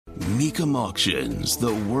Mecum Auctions,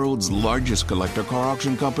 the world's largest collector car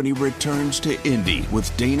auction company, returns to Indy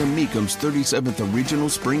with Dana Mecum's 37th Original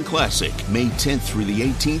Spring Classic, May 10th through the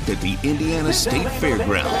 18th at the Indiana State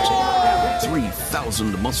Fairgrounds.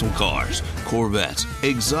 3,000 muscle cars, Corvettes,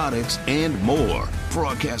 exotics, and more.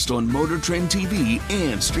 Broadcast on Motor Trend TV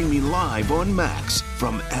and streaming live on Max.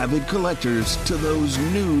 From avid collectors to those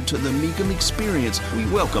new to the Mecum experience, we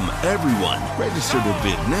welcome everyone. Register to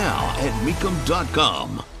bid now at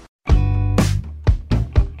Mecum.com.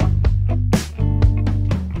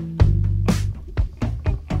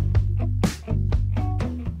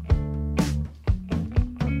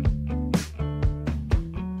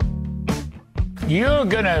 You're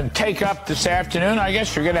going to take up this afternoon, I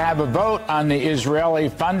guess you're going to have a vote on the Israeli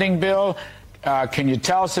funding bill. Can you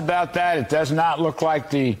tell us about that? It does not look like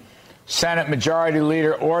the Senate Majority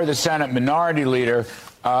Leader or the Senate Minority Leader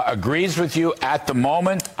agrees with you at the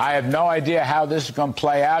moment. I have no idea how this is going to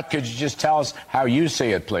play out. Could you just tell us how you see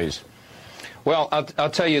it, please? Well,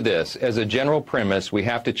 I'll tell you this. As a general premise, we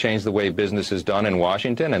have to change the way business is done in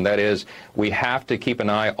Washington, and that is we have to keep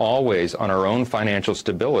an eye always on our own financial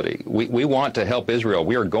stability. We want to help Israel.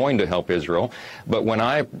 We are going to help Israel. But when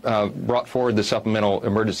I brought forward the supplemental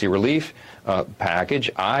emergency relief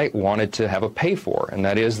package, I wanted to have a pay-for, and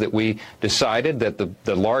that is that we decided that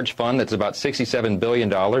the large fund that's about $67 billion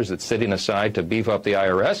that's sitting aside to beef up the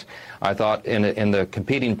IRS, I thought in the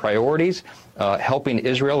competing priorities, helping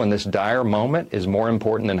Israel in this dire moment is more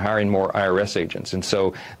important than hiring more IRS agents. And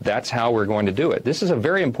so that's how we're going to do it. This is a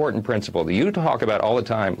very important principle that you talk about all the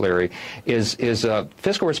time, Larry, is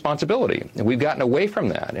fiscal responsibility. And we've gotten away from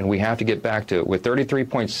that, and we have to get back to it. With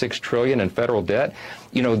 $33.6 trillion in federal debt,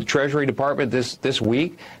 you know, the Treasury Department this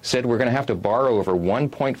week said we're going to have to borrow over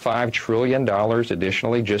 $1.5 trillion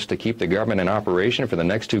additionally just to keep the government in operation for the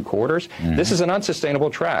next 2 quarters. Mm-hmm. This is an unsustainable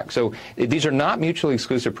track. So these are not mutually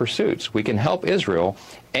exclusive pursuits. We can help Israel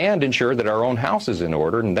and ensure that our own house is in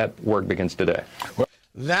order, and that work begins today.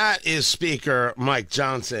 That is Speaker Mike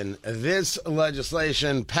Johnson. This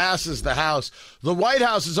legislation passes the House. The White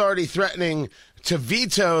House is already threatening to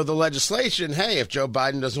veto the legislation. Hey, if Joe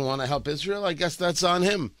Biden doesn't want to help Israel, I guess that's on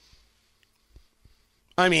him.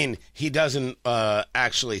 I mean, he doesn't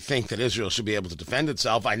actually think that Israel should be able to defend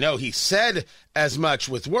itself. I know he said as much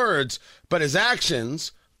with words, but his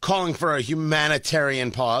actions, calling for a humanitarian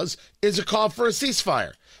pause, is a call for a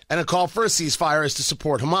ceasefire. And a call for a ceasefire is to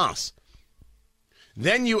support Hamas.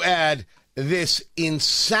 Then you add this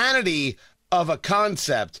insanity of a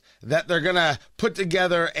concept that they're going to put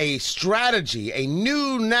together a strategy, a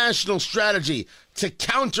new national strategy to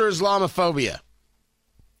counter Islamophobia.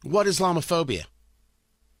 What Islamophobia?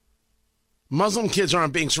 Muslim kids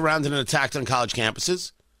aren't being surrounded and attacked on college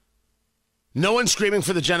campuses. No one's screaming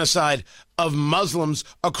for the genocide of Muslims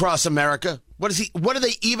across America. What are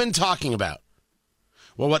they even talking about?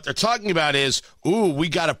 Well, what they're talking about is, we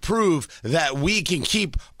got to prove that we can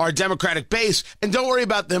keep our Democratic base, and don't worry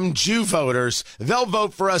about them Jew voters. They'll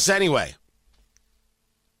vote for us anyway.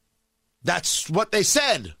 That's what they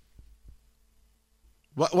said.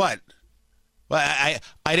 What? Well,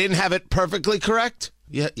 I didn't have it perfectly correct?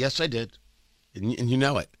 Yes, I did. And you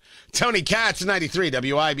know it. Tony Katz, 93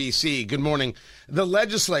 WIBC. Good morning. The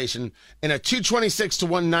legislation in a 226 to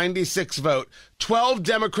 196 vote, 12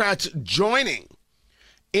 Democrats joining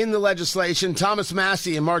in the legislation. Thomas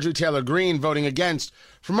Massie and Marjorie Taylor Greene voting against.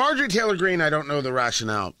 For Marjorie Taylor Greene, I don't know the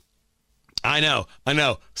rationale. I know.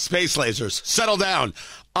 Space lasers. Settle down.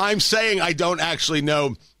 I'm saying I don't actually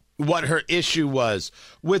know what her issue was.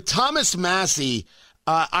 With Thomas Massie,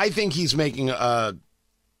 I think he's making a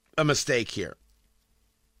mistake here.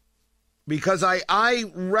 Because I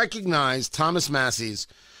recognize Thomas Massie's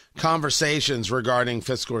conversations regarding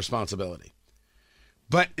fiscal responsibility.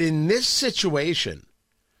 But in this situation,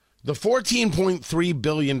 the $14.3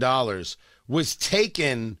 billion was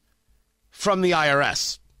taken from the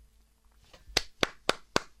IRS.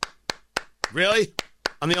 Really?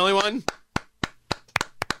 I'm the only one?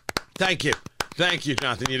 Thank you. Thank you,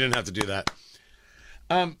 Jonathan. You didn't have to do that.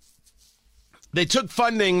 They took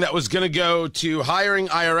funding that was going to go to hiring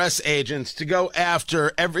IRS agents to go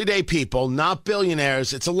after everyday people, not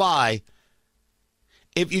billionaires. It's a lie.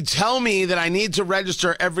 If you tell me that I need to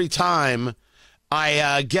register every time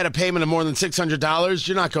I get a payment of more than $600,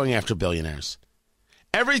 you're not going after billionaires.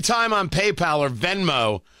 Every time on PayPal or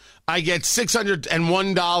Venmo, I get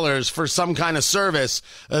 $601 for some kind of service.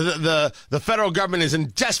 The federal government is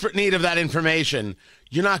in desperate need of that information.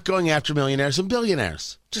 You're not going after millionaires and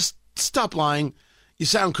billionaires. Just stop lying. You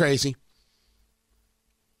sound crazy.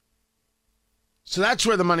 So that's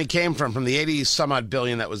where the money came from the 80 some odd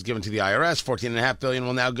billion that was given to the IRS. $14.5 billion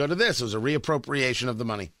will now go to this. It was a reappropriation of the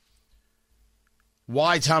money.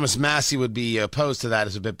 Why Thomas Massie would be opposed to that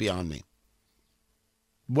is a bit beyond me.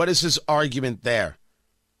 What is his argument there?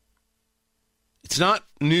 It's not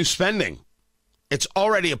new spending. It's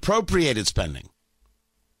already appropriated spending.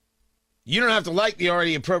 You don't have to like the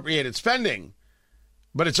already appropriated spending,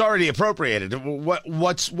 but it's already appropriated.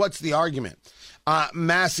 What's the argument?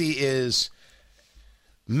 Massie is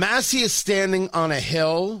standing on a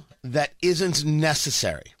hill that isn't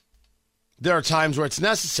necessary. There are times where it's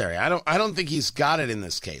necessary. I don't think he's got it in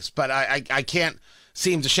this case, but I can't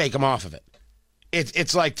seem to shake him off of it.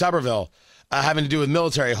 It's like Tuberville having to do with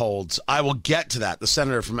military holds. I will get to that. The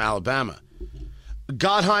senator from Alabama.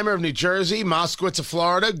 Gottheimer of New Jersey, Moskowitz of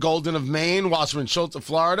Florida, Golden of Maine, Wasserman Schultz of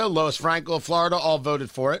Florida, Lois Frankel of Florida, all voted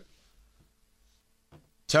for it.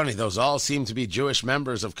 Tony, those all seem to be Jewish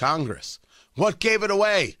members of Congress. What gave it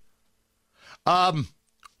away?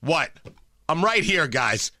 What? I'm right here,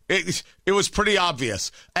 guys. It was pretty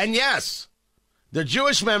obvious. And yes, they're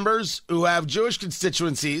Jewish members who have Jewish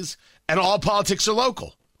constituencies, and all politics are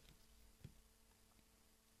local.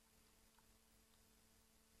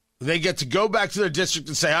 They get to go back to their district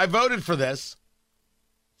and say, I voted for this,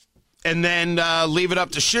 and then leave it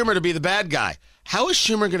up to Schumer to be the bad guy. How is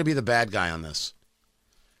Schumer going to be the bad guy on this?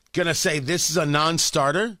 Going to say this is a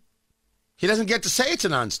non-starter? He doesn't get to say it's a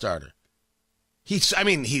non-starter. He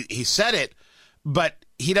said it, but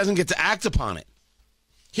he doesn't get to act upon it.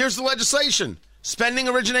 Here's the legislation. Spending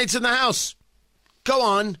originates in the House. Go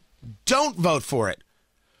on. Don't vote for it.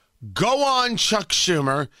 Go on, Chuck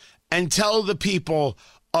Schumer, and tell the people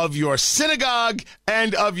of your synagogue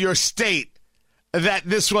and of your state that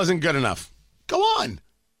this wasn't good enough. Go on.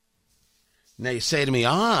 Now you say to me,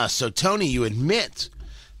 so Tony, you admit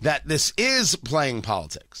that this is playing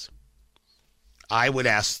politics. I would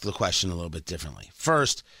ask the question a little bit differently.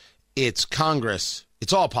 First, it's Congress.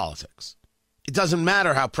 It's all politics. It doesn't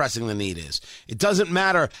matter how pressing the need is. It doesn't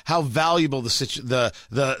matter how valuable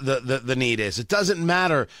the need is. It doesn't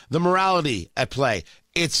matter the morality at play.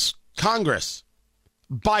 It's Congress.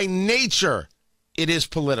 By nature, it is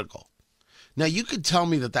political. Now, you could tell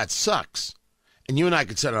me that sucks, and you and I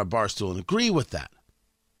could sit on a bar stool and agree with that.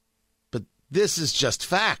 But this is just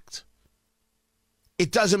fact.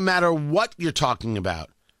 It doesn't matter what you're talking about.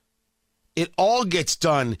 It all gets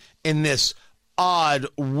done in this odd,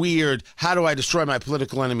 weird, how do I destroy my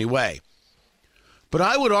political enemy way. But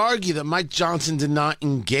I would argue that Mike Johnson did not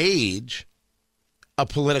engage a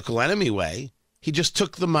political enemy way. He just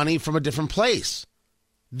took the money from a different place.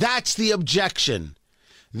 That's the objection.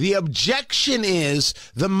 The objection is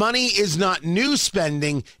the money is not new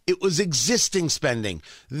spending, it was existing spending.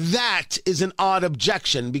 That is an odd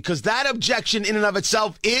objection because that objection in and of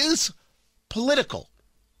itself is political.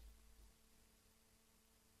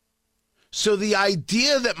 So the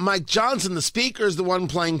idea that Mike Johnson, the speaker, is the one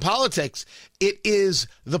playing politics, it is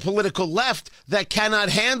the political left that cannot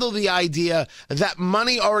handle the idea that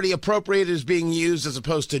money already appropriated is being used as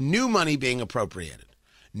opposed to new money being appropriated.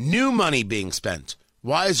 New money being spent.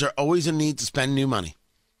 Why is there always a need to spend new money?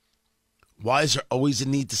 Why is there always a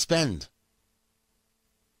need to spend?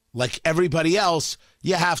 Like everybody else,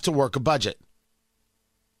 you have to work a budget.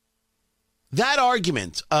 That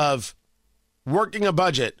argument of working a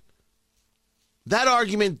budget, that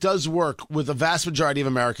argument does work with the vast majority of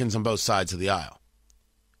Americans on both sides of the aisle.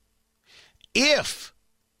 If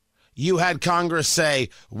you had Congress say,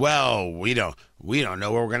 well, we don't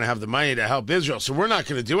know where we're going to have the money to help Israel, so we're not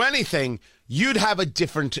going to do anything, you'd have a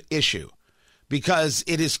different issue. Because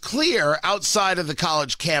it is clear outside of the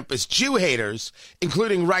college campus Jew haters,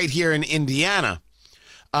 including right here in Indiana,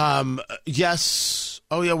 yes,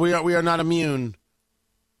 we are not immune.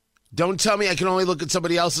 Don't tell me I can only look at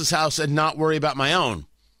somebody else's house and not worry about my own.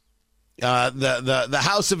 The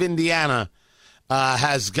House of Indiana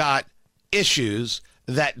has got issues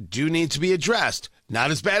that do need to be addressed. Not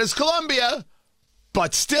as bad as Columbia,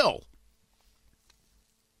 but still.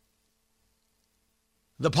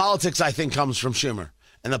 The politics, I think, comes from Schumer,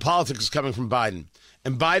 and the politics is coming from Biden.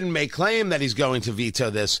 And Biden may claim that he's going to veto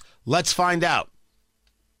this. Let's find out.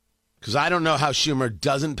 Because I don't know how Schumer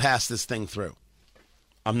doesn't pass this thing through.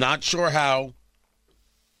 I'm not sure how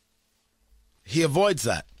he avoids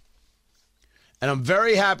that. And I'm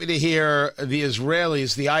very happy to hear the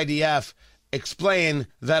Israelis, the IDF, explain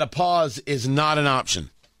that a pause is not an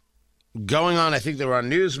option. Going on, I think they were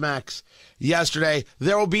on Newsmax yesterday,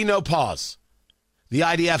 there will be no pause. The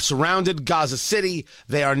IDF surrounded Gaza City.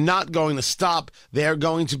 They are not going to stop. They are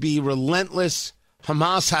going to be relentless.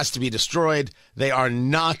 Hamas has to be destroyed. They are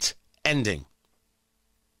not ending.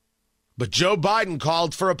 But Joe Biden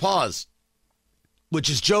called for a pause, which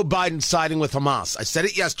is Joe Biden siding with Hamas. I said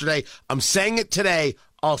it yesterday. I'm saying it today.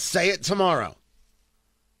 I'll say it tomorrow.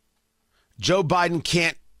 Joe Biden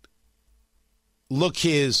can't look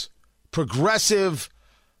his progressive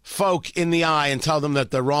folk in the eye and tell them that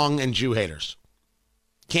they're wrong and Jew haters.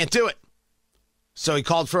 Can't do it. So he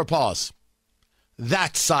called for a pause.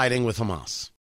 That's siding with Hamas.